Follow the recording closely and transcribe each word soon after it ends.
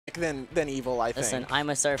than evil, I think. Listen, I'm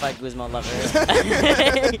a certified Guzma lover.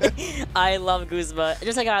 I love Guzma.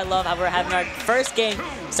 Just like I love how we're having our first game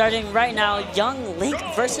starting right now. Young Link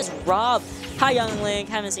versus Rob. Hi, Young Link.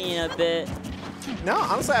 Haven't seen you in a bit. No,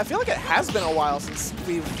 honestly, I feel like it has been a while since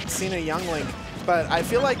we've seen a Young Link, but I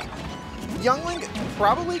feel like Young Link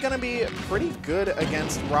probably going to be pretty good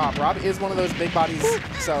against Rob. Rob is one of those big bodies,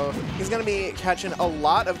 so he's going to be catching a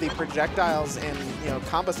lot of the projectiles and, you know,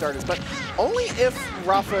 combo starters, but only if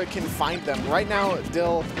Raffa can find them. Right now,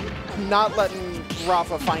 Dill not letting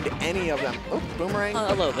Raffa find any of them. Oh, Boomerang.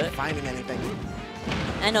 A little bit. Finding anything.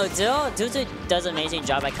 I know Dill does an amazing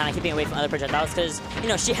job at kind of keeping away from other projectiles because, you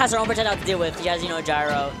know, she has her own projectile to deal with. She has, you know,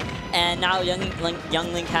 Gyro, and now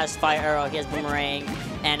Young Link has Fire Arrow, he has Boomerang,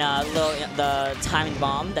 and the Timing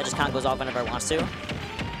Bomb that just kind of goes off whenever it wants to.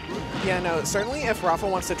 Yeah, no, certainly if Raffa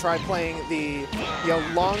wants to try playing the, you know,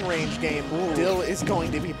 long-range game, Dill is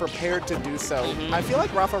going to be prepared to do so. I feel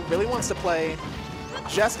like Raffa really wants to play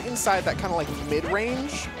just inside that kind of like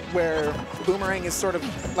mid-range where Boomerang is sort of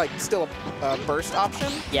like still a burst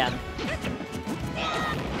option. Yeah.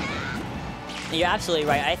 You're absolutely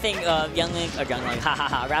right. I think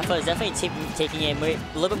Raffa is definitely taking a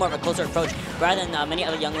little bit more of a closer approach rather than many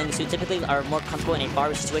other Young Links who typically are more comfortable in a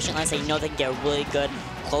bar situation unless they know they can get a really good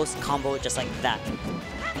close combo just like that.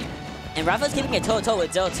 And Raffa's keeping it toe-to-toe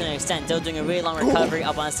with Dill to an extent. Dill doing a really long recovery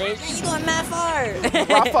up on stage. Hey, you going mad far!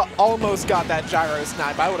 Raffa almost got that gyro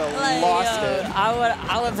snipe. I would have lost it. I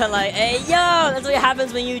would have been like, hey, yo! That's what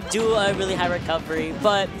happens when you do a really high recovery.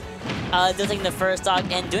 But Dill taking the first stock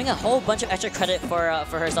and doing a whole bunch of extra credit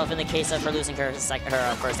for herself in the case of her losing her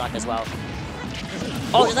first stock as well.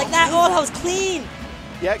 Oh, just like that! Oh, that was clean!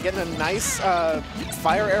 Yeah, getting a nice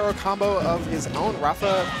fire arrow combo of his own.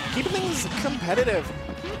 Raffa keeping things competitive.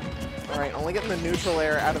 All right, only getting the neutral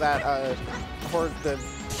air out of that for the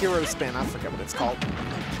hero spin. I forget what it's called.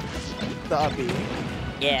 The up B.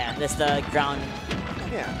 Yeah, that's the ground.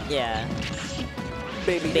 Yeah. Yeah.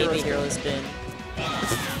 Baby hero spin.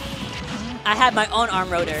 I had my own arm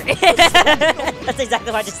rotor. That's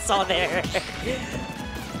exactly what I just saw there.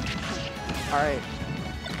 All right.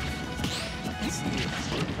 Let's see.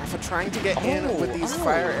 Raffa trying to get in with these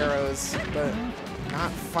fire arrows, but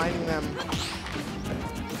not finding them.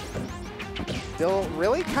 Dill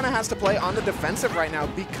really kind of has to play on the defensive right now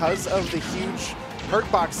because of the huge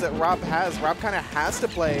hurt box that Rob has. Rob kind of has to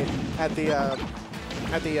play at the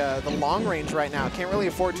long range right now. Can't really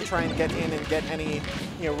afford to try and get in and get any,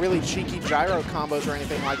 you know, really cheeky gyro combos or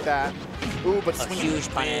anything like that. Ooh, but a huge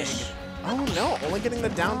punish. Oh no, only getting the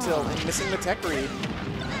down tilt and missing the tech read.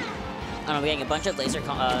 I don't know, we're getting a bunch of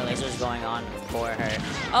lasers going on for her.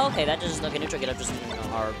 Oh, okay, that just like a neutral get up, just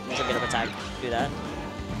or neutral get up attack. Do that.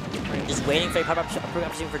 Just waiting for a pop-up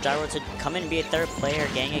opportunity for Gyro to come in and be a third player,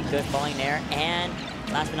 getting a good falling there, and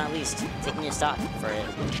last but not least, taking a stop for it.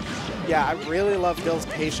 Yeah, I really love Dill's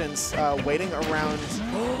patience, waiting around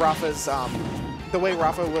Raffa's, the way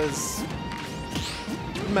Raffa was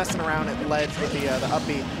messing around at ledge with the up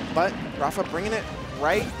B, but Raffa bringing it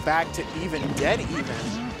right back to even, dead even.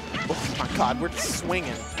 Oh my God, we're just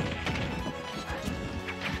swinging.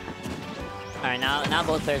 All right, now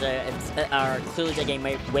both players are clearly taking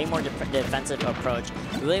a way more defensive approach.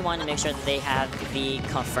 We really want to make sure that they have the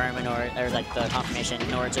confirm or like the confirmation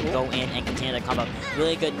in order to go in and continue the combo.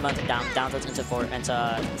 Really good amount of down throws into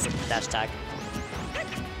dash attack.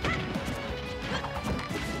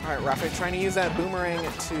 All right, Raffa trying to use that boomerang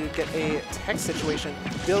to get a tech situation.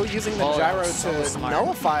 Dill using the gyro to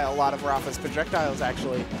nullify a lot of Raffa's projectiles,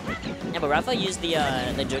 actually. Yeah, but Raffa used the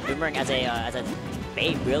boomerang as a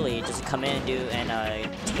bait, really, just come in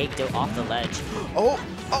and take Dill off the ledge.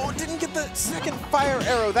 Oh, didn't get the second fire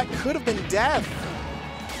arrow. That could have been death.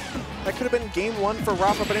 That could have been game one for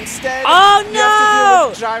Raffa, but instead, oh no! You have to deal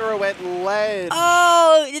with gyro at ledge.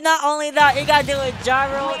 Oh, not only that, you gotta deal with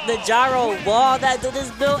gyro, the gyro wall that did this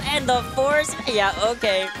build, and the force. Yeah,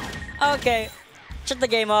 okay. Shut the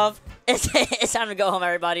game off. It's time to go home,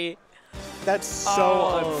 everybody. That's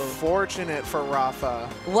so unfortunate for Raffa.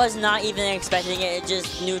 Was not even expecting it. It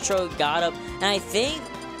just neutral got up, and I think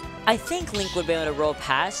Link would be able to roll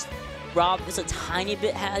past Rob just a tiny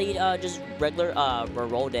bit had he just regular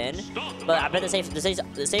rolled in. But I bet the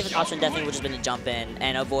safest option definitely would have been to jump in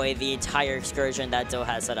and avoid the entire excursion that Dill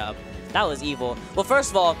has set up. That was evil. Well, first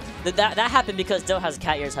of all, that happened because Dill has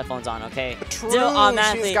cat ears headphones on. Okay. True. Dill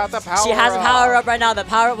automatically. She's got the power. She has the power up right now. The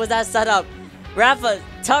power up was that set up. Raffa,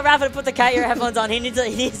 tell Raffa to put the cat ear headphones on. He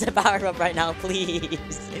needs to power up right now, please.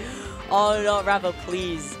 Oh no, Raffa,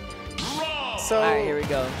 please. So all right, here we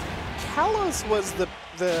go. Kalos was the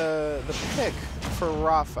pick for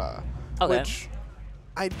Raffa, which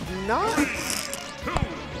I'm not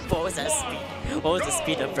What was that speed? What was the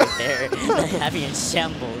speed up right there? Having in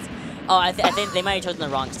shambles. Oh, I think they might have chosen the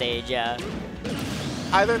wrong stage. Yeah.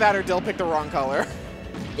 Either that or Dill picked the wrong color.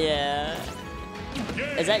 Yeah.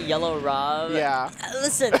 Is that yellow Rob? Yeah.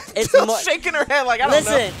 Listen, it's Dill's more. shaking her head like I don't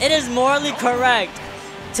know. Listen, it is morally correct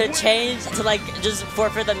to change to like just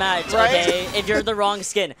forfeit the match. Right? Okay, if you're the wrong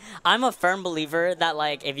skin, I'm a firm believer that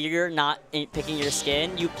like if you're not picking your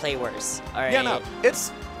skin, you play worse. All right. Yeah, no,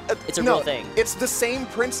 it's a real thing. It's the same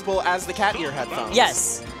principle as the cat ear headphones.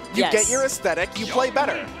 Yes. You get your aesthetic, you play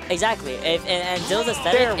better. Exactly. And Dill's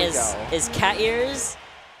aesthetic is cat ears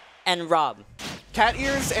and Rob. Cat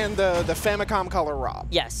ears and the Famicom color Rob.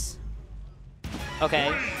 Yes.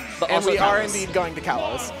 Okay. But And also we are Kalos. indeed going to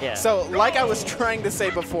Kalos. Yeah. So, like I was trying to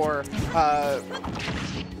say before,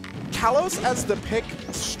 Kalos as the pick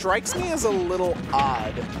strikes me as a little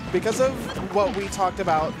odd because of what we talked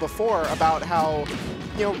about before about how,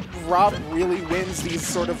 you know, Rob really wins these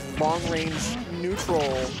sort of long-range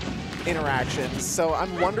neutral interactions. So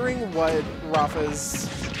I'm wondering what Raffa's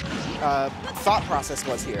thought process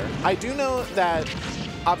was here. I do know that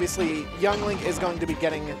obviously Young Link is going to be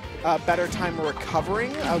getting a better time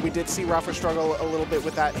recovering. We did see Raffa struggle a little bit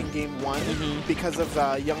with that in game 1 because of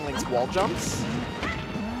Young Link's wall jumps.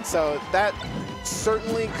 So that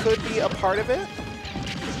certainly could be a part of it.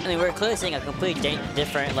 I mean, we're clearly seeing a completely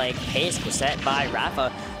different like pace set by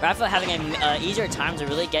Raffa. Raffa having an easier time to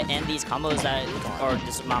really get in these combos that, or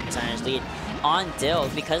this amount percentage lead on Dill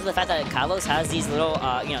because of the fact that Kalos has these little,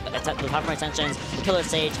 you know, the platform extensions, killer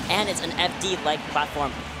stage, and it's an FD-like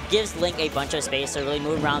platform. Gives Link a bunch of space to really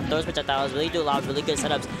move around, throws projectiles, really do a lot of really good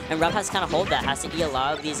setups, and Rob has to kind of hold that, has to eat a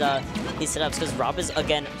lot of these setups because Rob is,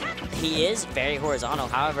 again, he is very horizontal.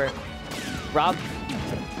 However, Rob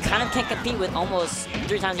kind of can't compete with almost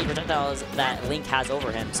 3 times the projectiles that Link has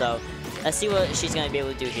over him. So let's see what she's going to be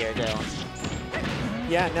able to do here, Dill.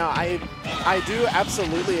 Yeah, no, I do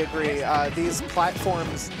absolutely agree. These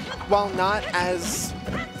platforms, while not as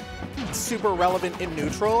super relevant in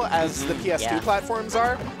neutral as the PS2 platforms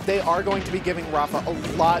are, they are going to be giving Raffa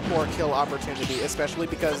a lot more kill opportunity, especially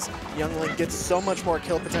because Young Link gets so much more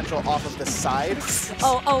kill potential off of the sides.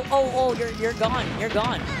 Oh, you're gone. You're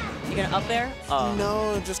gone. You gonna up there? Oh.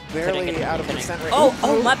 No, just barely out of percent rate.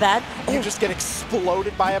 Oh, my bad. You just get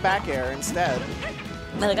exploded by a back air instead.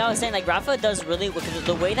 Like I was saying, like Raffa does really, because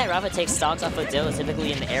the way that Raffa takes stocks off of Dill is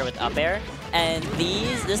typically in the air with up air, and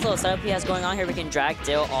this little setup he has going on here, we can drag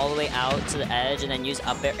Dill all the way out to the edge and then use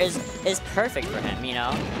up air is perfect for him, you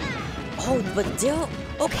know. Oh, but Dill,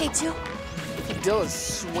 okay, Dill is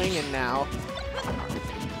swinging now.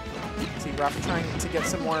 See Raffa trying to get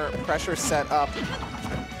some more pressure set up,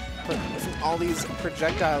 but with all these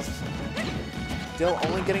projectiles, Dill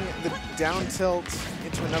only getting the down tilt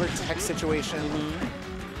into another tech situation.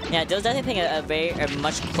 Yeah, Dill's definitely playing a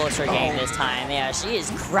much closer game this time. Yeah, she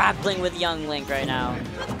is grappling with Young Link right now.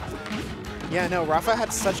 Yeah, no, Raffa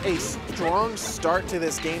had such a strong start to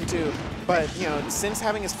this game too, but you know, since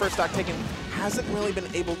having his first stock taken, hasn't really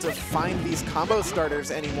been able to find these combo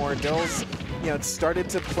starters anymore. Dill's, you know, started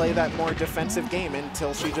to play that more defensive game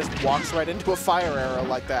until she just walks right into a fire arrow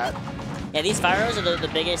like that. Yeah, these fire arrows are the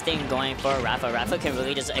biggest thing going for Raffa. Raffa can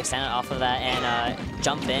really just extend it off of that and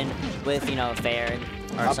jump in with, you know, fair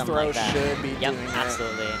or Up something throw like that. should be yep, doing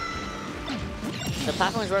absolutely. The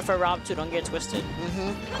platforms work for Rob too, don't get twisted.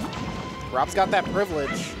 Rob's got that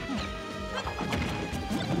privilege.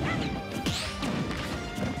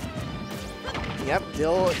 Yep,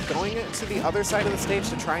 Dill going to the other side of the stage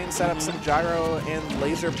to try and set up some gyro and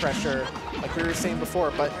laser pressure, like we were saying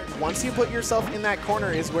before. But once you put yourself in that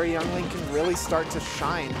corner is where Young Link can really start to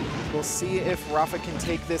shine. We'll see if Raffa can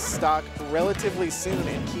take this stock relatively soon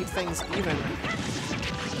and keep things even.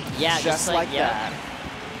 Yeah, just like that.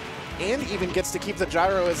 And even gets to keep the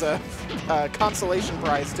gyro as a consolation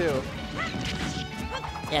prize too.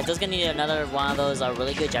 Yeah, Dill's gonna need another one of those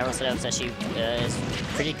really good gyro setups that she is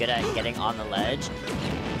pretty good at getting on the ledge.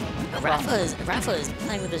 Raffa is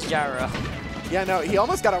playing with this gyro. Yeah, no, he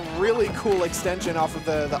almost got a really cool extension off of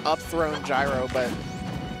the up-thrown gyro, but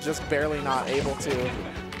just barely not able to.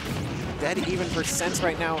 Dead even percents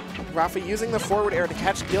right now. Raffa using the forward air to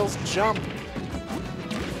catch Dill's jump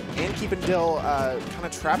and keeping Dill kind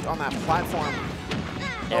of trapped on that platform.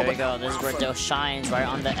 There we go. This is where Dill shines, right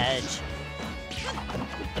on the edge.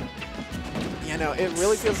 You know, it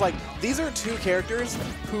really feels like these are two characters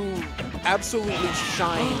who absolutely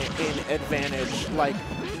shine in advantage. Like,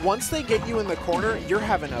 once they get you in the corner, you're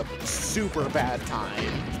having a super bad time.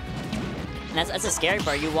 And that's the scary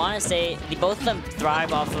part. You want to say both of them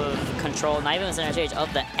thrive off of control, not even the center stage,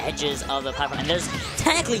 of the edges of the platform. And there's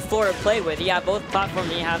technically 4 to play with. You have both platforms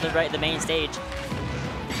and you have the main stage.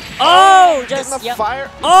 Oh, Getting just the yep. fire.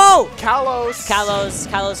 Oh,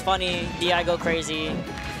 Kalos. funny. DI go crazy. All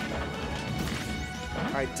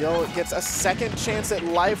right, Dill gets a second chance at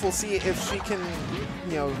life. We'll see if she can,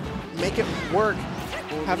 you know, make it work.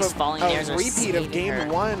 Ooh, Have a repeat of game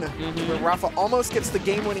one, where Raffa almost gets the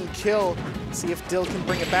game-winning kill. See if Dill can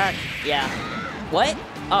bring it back. Yeah. What?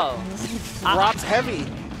 Oh. Rob's heavy.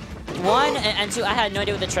 One and two, I had no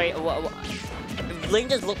idea what the trade. Link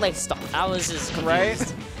just looked like stuff. I was just confused.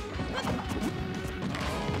 Right?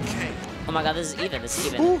 Okay. Oh my god, this is even. This is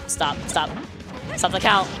even. Ooh. Stop the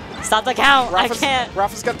count. Stop the count. I can't.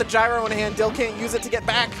 Raffa's got the gyro in hand. Dill can't use it to get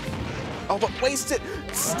back. Oh, but waste it.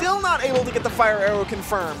 Still not able to get the fire arrow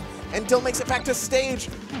confirmed. And Dill makes it back to stage.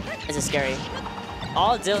 This is scary.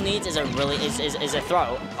 All Dill needs is a is a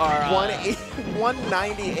throw or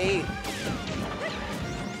 198.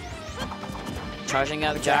 Charging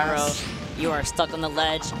up gyro. You are stuck on the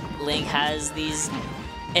ledge. Link has these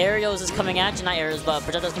aerials is coming at you, not aerials, but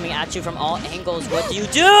projectiles coming at you from all angles. What do you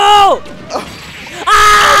do?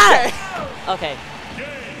 Ah! Okay.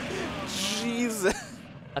 Jeez.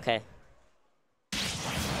 Okay.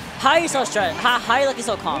 How are you so stressed? How are you looking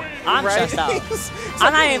so calm? I'm stressed out.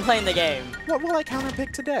 I'm not even playing the game. What will I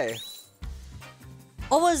counterpick today?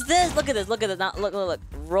 What was this? Look at this. Look at this. Now, look.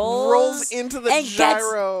 Rolls into the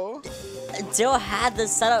gyro. Dill had the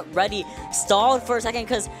setup ready, stalled for a second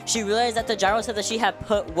because she realized that the gyro set that she had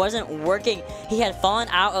put wasn't working. He had fallen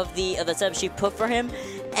out of the setup she put for him,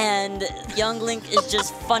 and young Link is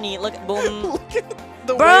just funny. Look, boom. Look at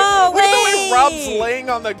the Bro, way, look at the way Rob's laying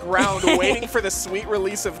on the ground waiting for the sweet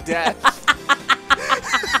release of death.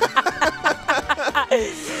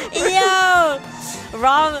 Yo!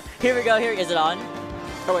 Rob, here we go. Is it on?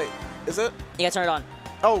 Oh, wait. Is it? You gotta turn it on.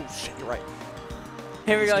 Oh, shit, you're right.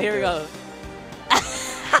 Here we go.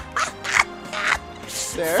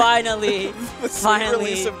 There. Finally. The sweet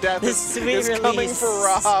release of death is coming for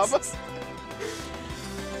Rob.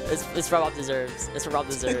 It's what Rob deserves. It's what Rob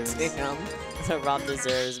deserves. Damn. It's what Rob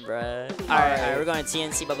deserves, bruh. Alright, we're going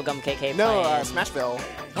TNC Bubblegum KK. No, Smashville.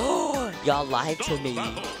 Oh, y'all lied to me.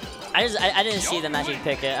 I didn't see the magic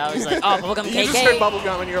pick it. I was like, oh, Bubblegum KK. You just heard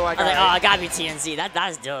Bubblegum and you're like, I was like, oh, I gotta be TNC.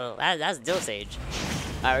 That's Dill. That's Dill Sage.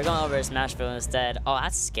 Alright, we're going over to Smashville instead. Oh,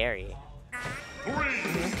 that's scary.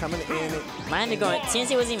 Coming in. Mine going.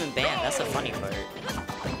 TNC wasn't even banned. That's the funny part.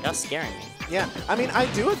 That was scaring me. Yeah, I mean, I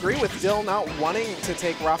do agree with Dill not wanting to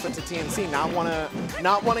take Raffa to TNC, not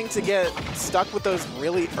wanting to get stuck with those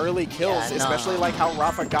really early kills, Yeah, especially like how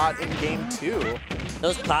Raffa got in game 2.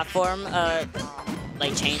 Those platform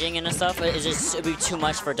like changing and stuff, it'd be too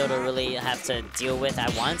much for Dill to really have to deal with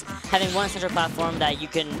at once. Having one central platform that you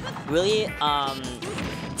can really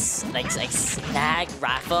like snag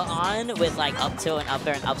Raffa on with like up tilt and up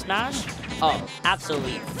air and up smash. Oh,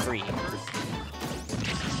 absolutely free.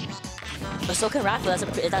 But so can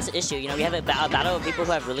Raffa. That's an issue. You know, we have a battle of people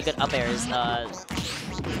who have really good up airs.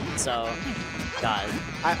 So, God.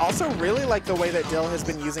 I also really like the way that Dill has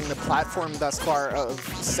been using the platform thus far of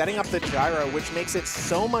setting up the gyro, which makes it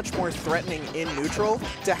so much more threatening in neutral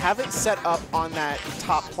to have it set up on that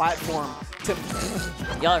top platform. To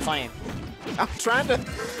Y'all are funny. I'm trying to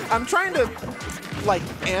like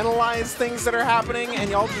analyze things that are happening, and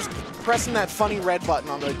y'all just pressing that funny red button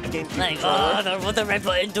on the GameCube Like, controller. what the red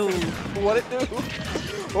button do? What it do?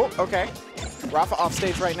 Oh, okay. Raffa off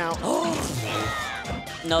stage right now.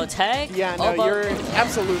 No tag? Yeah, no, but you're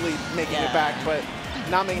absolutely making it back, but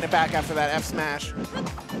not making it back after that F smash.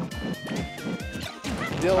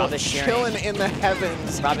 Dill chilling in the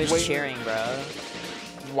heavens. Rob is cheering, bro.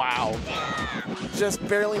 Wow. Just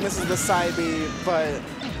barely misses the side B, but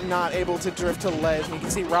not able to drift to ledge. And you can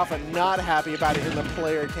see Raffa not happy about it in the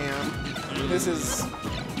player cam. This is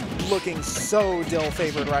looking so Dill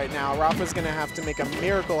favored right now. Raffa's going to have to make a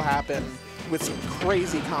miracle happen with some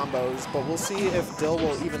crazy combos, but we'll see if Dill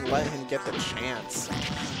will even let him get the chance.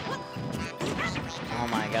 Oh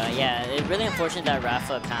my god, yeah, it's really unfortunate that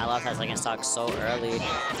Raffa Panaloff has like in stock so early.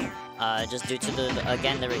 Just due to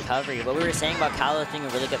again the recovery. What we were saying about Kalos being a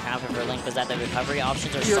really good panel for Link was that the recovery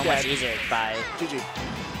options are so much easier by GG.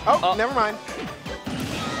 Oh, never mind.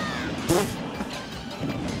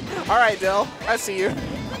 Alright, Dill. I see you.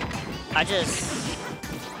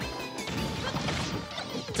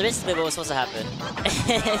 So basically what was supposed to happen.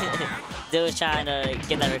 Dill was trying to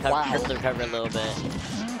get that recovery a little bit.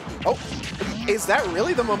 Oh, is that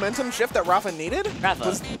really the momentum shift that Raffa needed?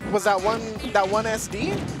 Raffa. Was that one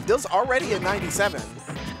SD? Dill's already at 97.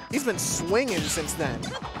 He's been swinging since then.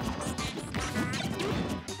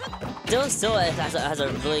 Dill still has a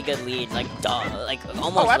really good lead, like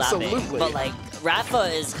almost absolutely. lapping. But like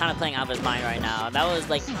Raffa is kind of playing out of his mind right now. That was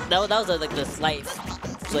like the slight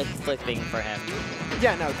flipping for him.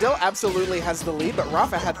 Yeah, no, Dill absolutely has the lead, but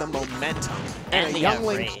Raffa had the momentum. And a the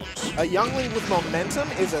youngling, rage. a youngling with momentum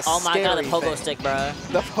is a Oh my god, the scary pogo thing. stick, bro.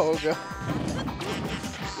 The pogo.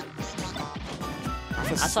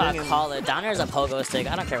 That's what I call it. Down there's a pogo stick.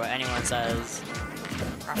 I don't care what anyone says.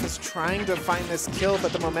 Raffa's trying to find this kill,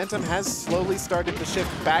 but the momentum has slowly started to shift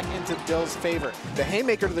back into Dill's favor. The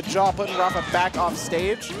haymaker to the jaw, putting Raffa back off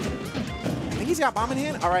stage. I think he's got bomb in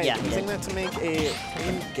hand. All right, Yeah, using that to make a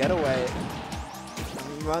clean getaway.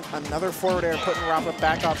 Another forward air, putting Raffa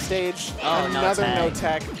back off stage. Oh, Another no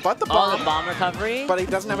tech, but the Oh, bomb. the bomb recovery. But he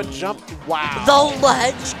doesn't have a jump. Wow. The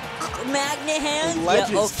ledge magnet hand.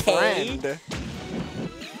 Ledge's Yeah, okay. friend.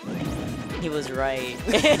 He was right.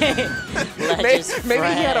 Ledge's maybe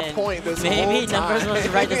he had a point this whole Maybe time. Numbers was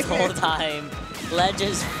right this whole time.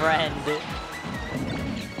 Ledge's friend.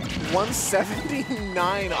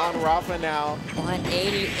 179 on Raffa now.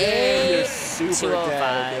 188. You're super 205.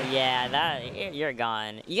 dead. Yeah, you're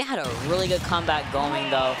gone. You had a really good comeback going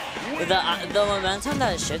though. The momentum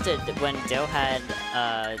that shifted when Dill had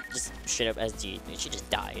just straight up SD, she just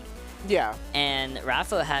died. Yeah. And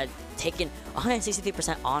Raffa had taken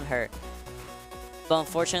 163% on her. But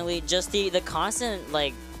unfortunately, just the constant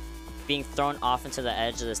like being thrown off into the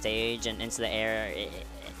edge of the stage and into the air,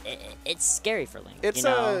 it's scary for Link. It's you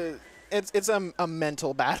know? it's a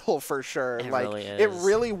mental battle for sure. It like really it is.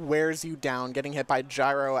 really wears you down getting hit by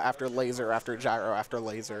gyro after laser after gyro after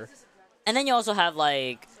laser. And then you also have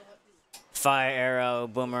like fire arrow,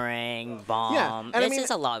 boomerang, bomb. Yeah, and I mean,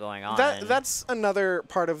 it's a lot going on. That's another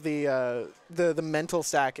part of the mental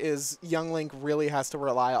stack is Young Link really has to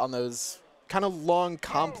rely on those kind of long,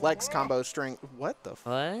 complex combo string. What the?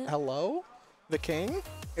 What? Hello? The king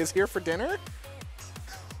is here for dinner?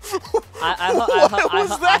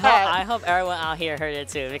 I hope everyone out here heard it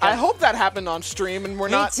too. I hope that happened on stream and we're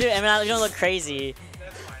Me not. too. I mean, we don't look crazy.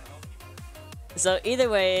 So either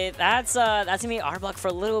way, that's gonna be our block for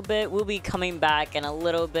a little bit. We'll be coming back in a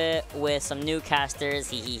little bit with some new casters.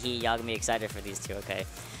 Hee. Y'all gonna be excited for these two, okay?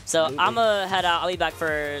 So Absolutely. I'm gonna head out. I'll be back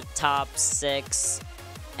for top 6,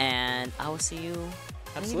 and I will see you.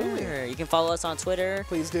 Absolutely. later. You can follow us on Twitter.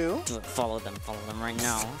 Please do. Follow them right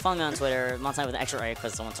now. Follow me on Twitter. Mottineva with an extra A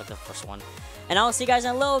because someone took the first one. And I will see you guys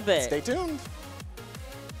in a little bit. Stay tuned.